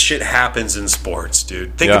things, this shit happens in sports,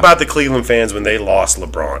 dude. Think about the Cleveland fans when they lost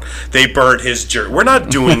LeBron. They burnt his jersey. We're not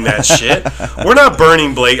doing that shit. We're not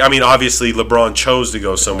burning Blake. I mean, obviously, LeBron chose to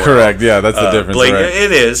go somewhere. Correct. Yeah, that's the difference. Blake, right.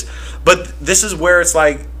 It is. But this is where it's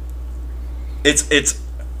like, it's.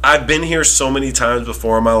 I've been here so many times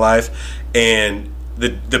before in my life, and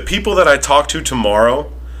the people that I talk to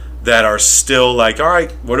tomorrow that are still like, all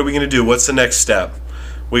right, what are we going to do? What's the next step?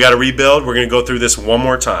 We got to rebuild. We're going to go through this one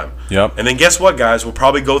more time. Yep. And then guess what, guys? We'll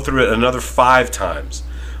probably go through it another 5 times.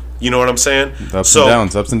 You know what I'm saying? Ups and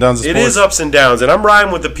downs of sports. It is ups and downs. And I'm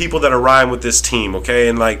riding with the people that are riding with this team, okay?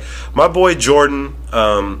 And like my boy Jordan,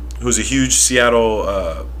 who's a huge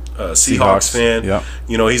Seattle Seahawks fan. Yep.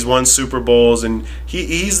 You know, he's won Super Bowls, and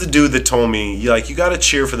he's the dude that told me, you got to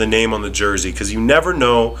cheer for the name on the jersey, because you never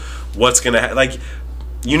know what's going to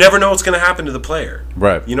you never know what's going to happen to the player.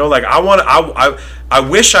 Right. You know, like I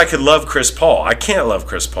wish I could love Chris Paul. I can't love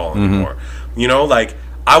Chris Paul anymore. You know, like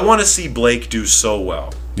I want to see Blake do so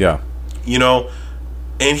well. Yeah. You know,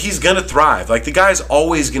 and he's going to thrive. Like the guy's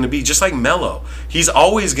always going to be just like Melo. He's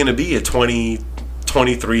always going to be a 20,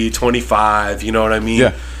 23, 25, you know what I mean?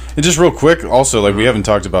 Yeah. And just real quick, also, like we haven't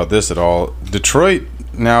talked about this at all. Detroit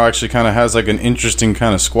now actually kind of has like an interesting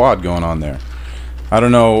kind of squad going on there. I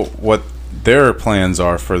don't know what their plans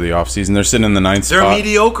are for the offseason. They're sitting in the 9th spot. They're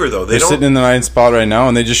mediocre though. They're sitting in the 9th spot right now,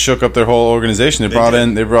 and they just shook up their whole organization.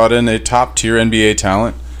 They brought in a top tier NBA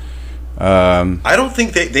talent. I don't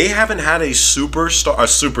think they haven't had a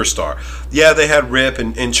superstar. Yeah, they had Rip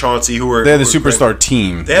and Chauncey they had a superstar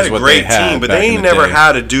team. They had a great team, but they ain't never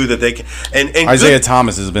had a dude that they can. And Isaiah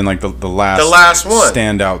Thomas has been like the last one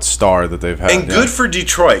standout star that they've had. And good for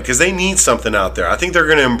Detroit, because they need something out there. I think they're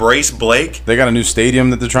going to embrace Blake. They got a new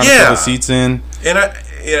stadium that they're trying to fill the seats in. And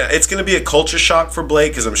it's going to be a culture shock for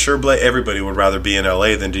Blake, because I'm sure everybody would rather be in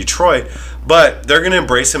LA than Detroit. But they're going to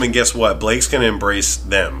embrace him, and guess what? Blake's going to embrace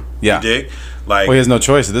them. Yeah. You dig? Like, well, he has no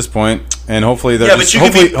choice at this point, and hopefully they're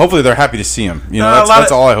hopefully they're happy to see him. You know,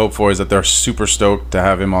 that's all I hope for, is that they're super stoked to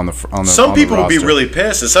have him on the Some people will be really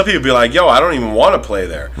pissed, and some people will be like, "Yo, I don't even want to play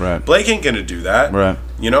there." Right. Blake ain't going to do that. Right.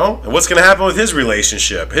 You know, and what's going to happen with his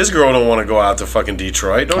relationship? His girl don't want to go out to fucking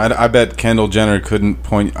Detroit. I bet Kendall Jenner couldn't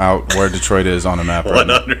point out where Detroit is on a map right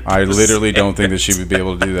now. I literally don't think that she would be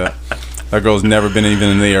able to do that. That girl's never been even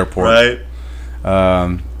in the airport.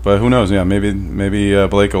 Right. But who knows? Yeah, maybe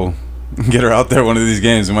Blake will get her out there one of these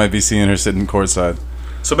games. We might be seeing her sitting courtside.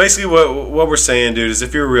 So basically what we're saying, dude, is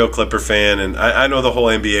if you're a real Clipper fan, and I know the whole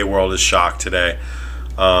NBA world is shocked today,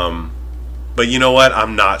 but you know what?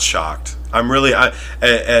 I'm not shocked. I'm really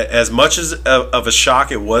as much as of a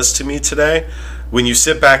shock it was to me today. When you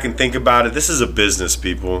sit back and think about it, this is a business,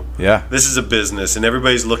 people. Yeah, this is a business, and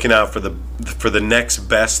everybody's looking out for the next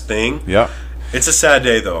best thing. Yeah, it's a sad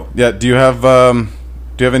day though. Yeah. Do you have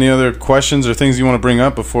any other questions or things you want to bring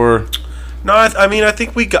up before? No, I mean I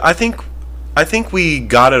think I think we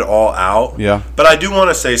got it all out. Yeah. But I do want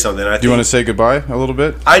to say something. Do you want to say goodbye a little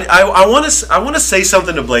bit? I want to say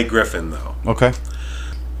something to Blake Griffin though. Okay.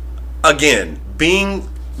 Again, being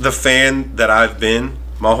the fan that I've been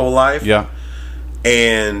my whole life. Yeah.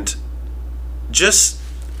 And just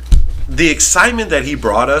the excitement that he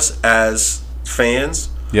brought us as fans.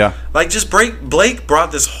 Yeah. Like, just Blake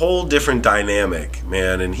brought this whole different dynamic,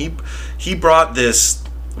 man. And he brought this.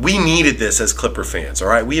 We needed this as Clipper fans, all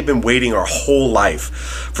right? We had been waiting our whole life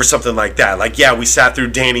for something like that. Like, yeah, we sat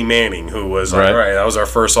through Danny Manning, who was, Right. all right, that was our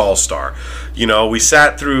first All-Star. You know, we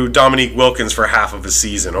sat through Dominique Wilkins for half of a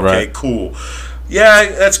season. Okay, Right. cool. Yeah,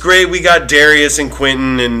 that's great. We got Darius and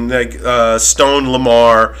Quentin and like Stone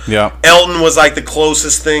Lamar. Yeah. Elton was like the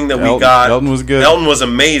closest thing that we Elton- got. Elton was good. Elton was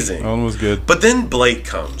amazing. Elton was good. But then Blake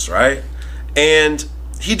comes, right? And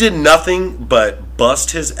he did nothing but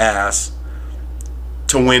bust his ass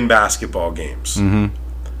to win basketball games. Mm-hmm.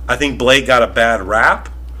 I think Blake got a bad rap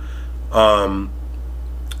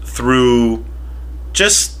through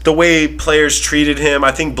just the way players treated him.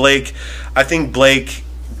 I think Blake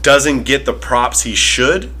doesn't get the props he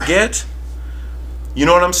should get. You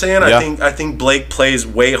know what I'm saying? Yeah. I think Blake plays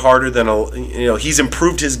way harder than he's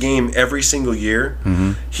improved his game every single year.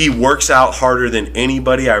 Mm-hmm. He works out harder than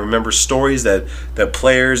anybody. I remember stories that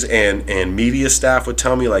players and media staff would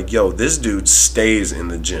tell me, like, yo, this dude stays in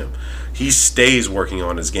the gym. He stays working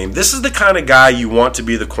on his game. This is the kind of guy you want to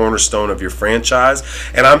be the cornerstone of your franchise,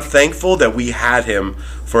 and I'm thankful that we had him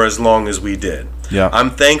for as long as we did. Yeah.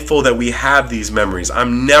 I'm thankful that we have these memories.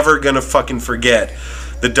 I'm never going to fucking forget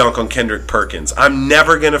the dunk on Kendrick Perkins. I'm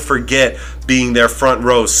never going to forget being there front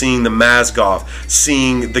row, seeing the Mazgov,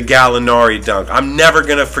 seeing the Gallinari dunk. I'm never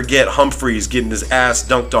going to forget Humphreys getting his ass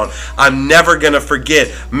dunked on. I'm never going to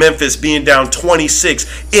forget Memphis being down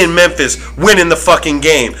 26 in Memphis, winning the fucking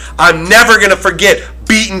game. I'm never going to forget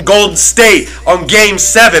beating Golden State on Game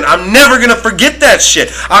 7. I'm never going to forget that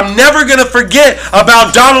shit. I'm never going to forget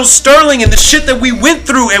about Donald Sterling and the shit that we went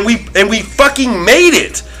through, and we fucking made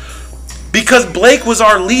it. Because Blake was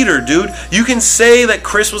our leader, dude. You can say that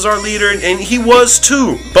Chris was our leader, and he was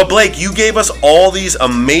too. But Blake, you gave us all these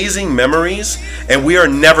amazing memories, and we are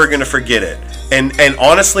never going to forget it. And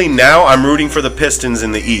honestly, now I'm rooting for the Pistons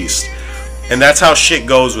in the East. And that's how shit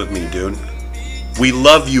goes with me, dude. We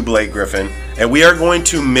love you, Blake Griffin, and we are going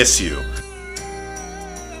to miss you.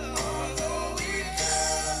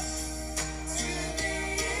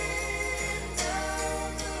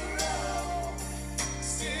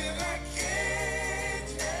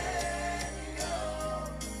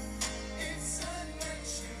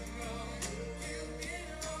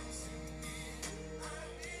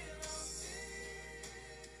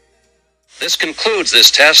 This concludes this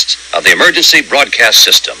test of the emergency broadcast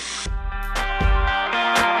system.